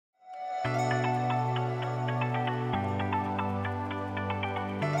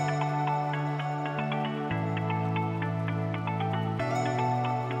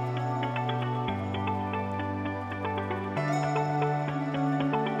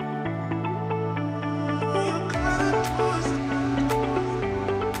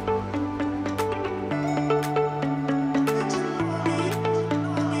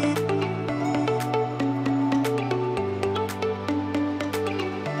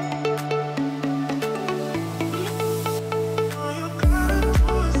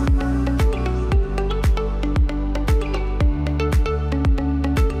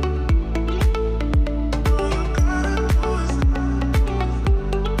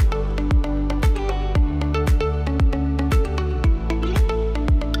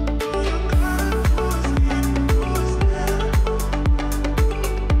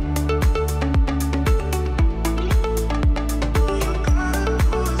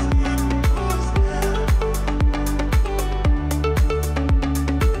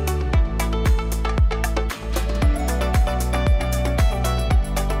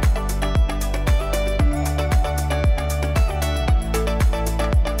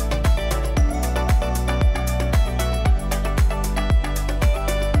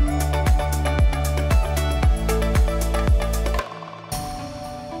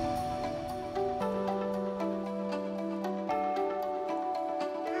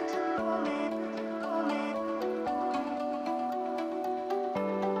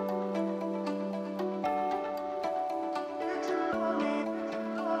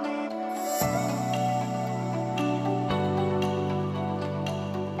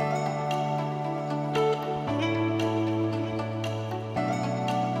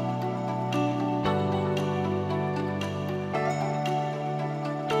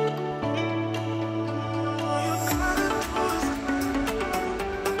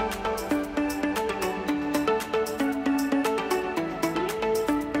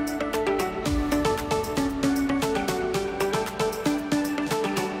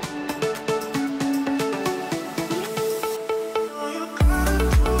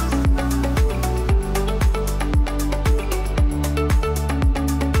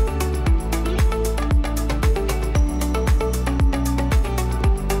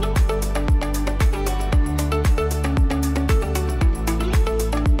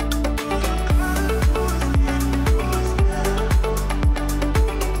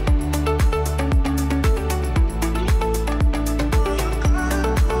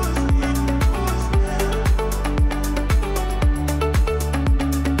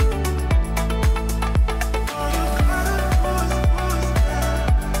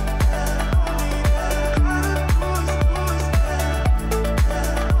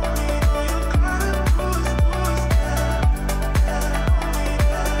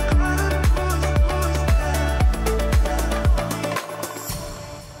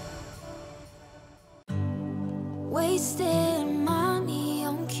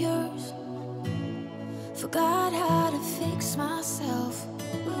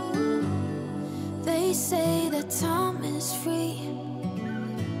they say that time is free,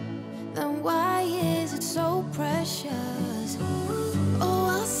 then why is it so precious? Oh,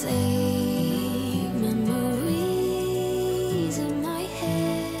 I'll save memories in my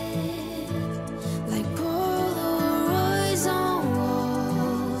head, like Polaroids on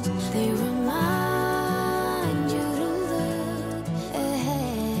walls. They remind you to look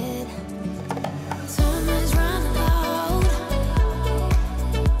ahead. Time is running out.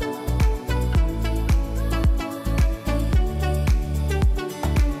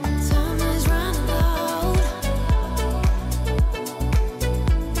 Time is running out.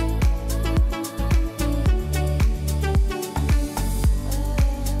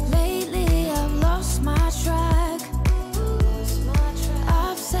 Lately I've lost my track.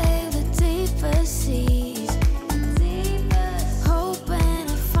 I've sailed the deepest seas, hoping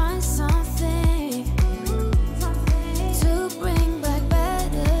to find something to bring back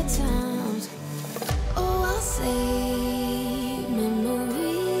better times. Oh, I'll save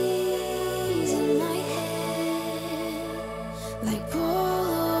memories in my head, like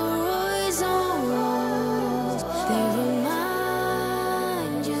Polaroids on walls. They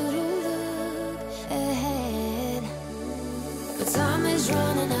remind you to look ahead. But time is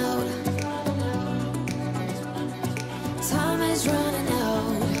running out. Time is running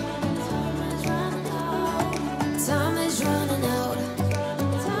out. Time is running out. Time is running out.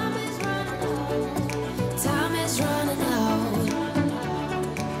 Time is running out.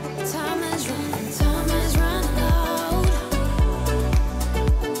 Time is running. Time is running out.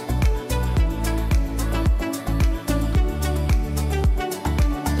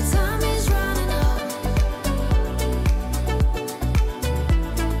 But time is running out.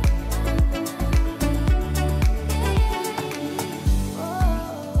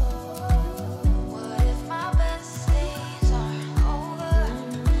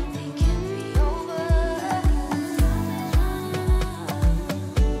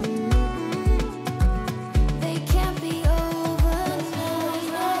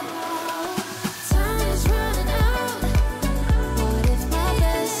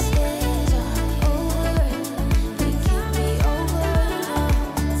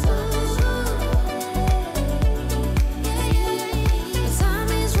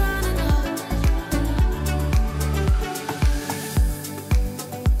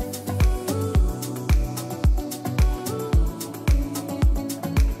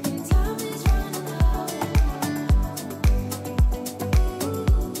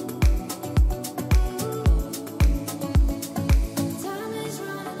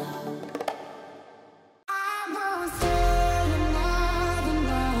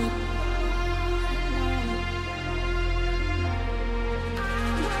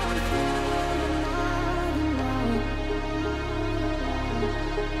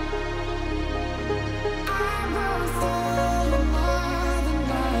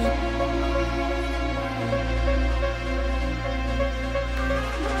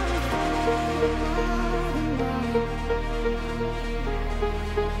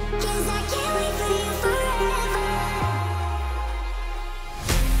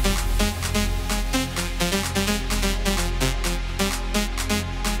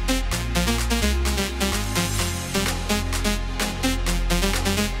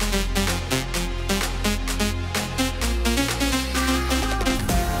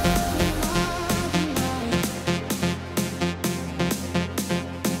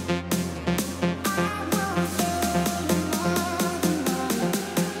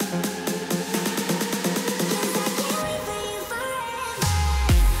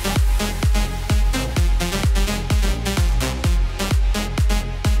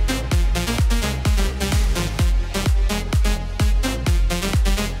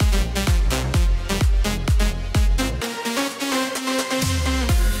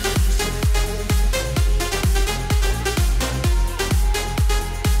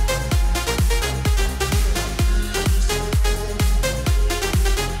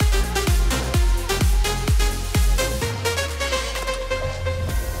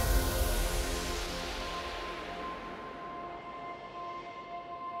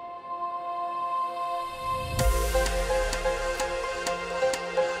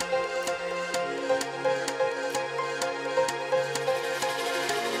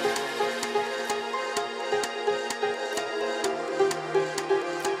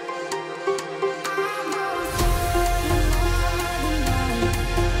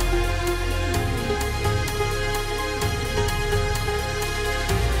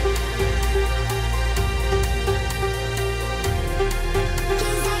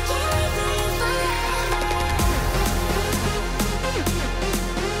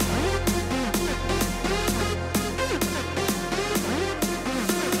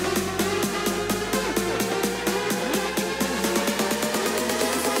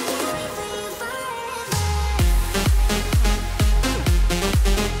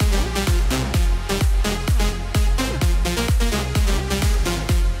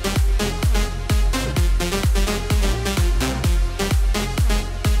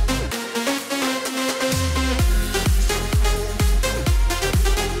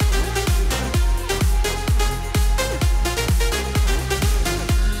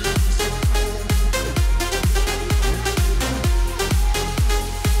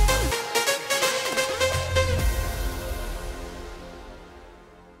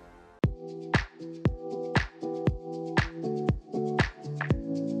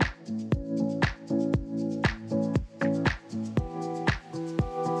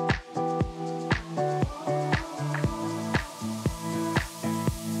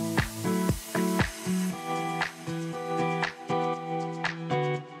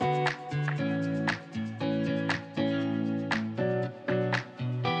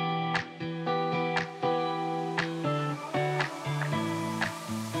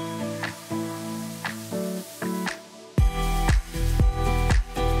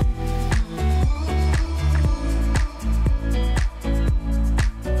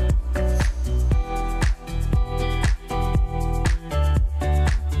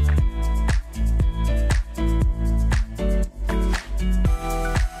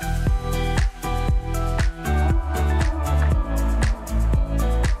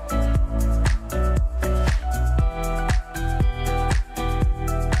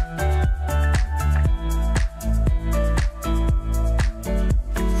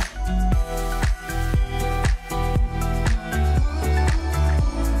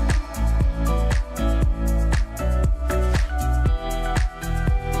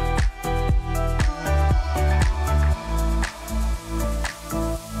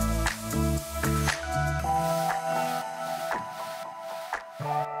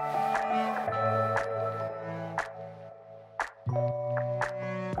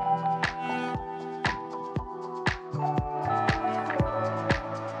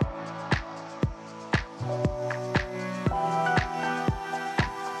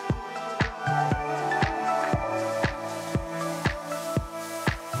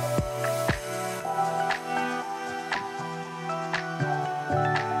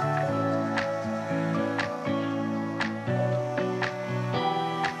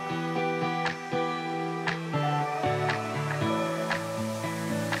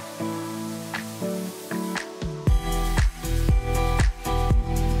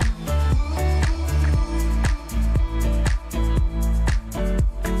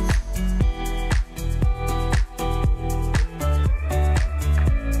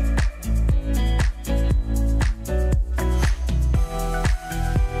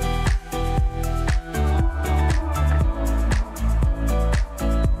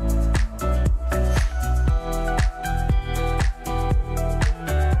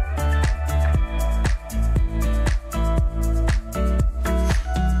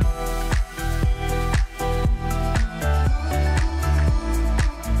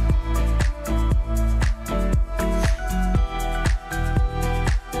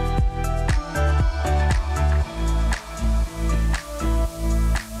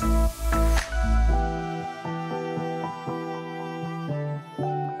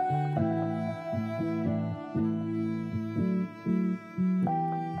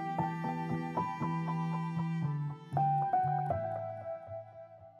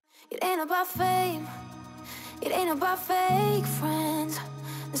 It ain't about fame, it ain't about fake friends.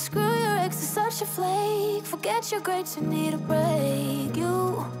 And screw your ex, is such a flake. Forget your grades, you need a break.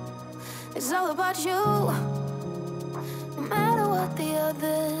 You, it's all about you, no matter what the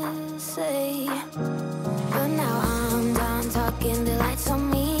others say. But now I'm done talking till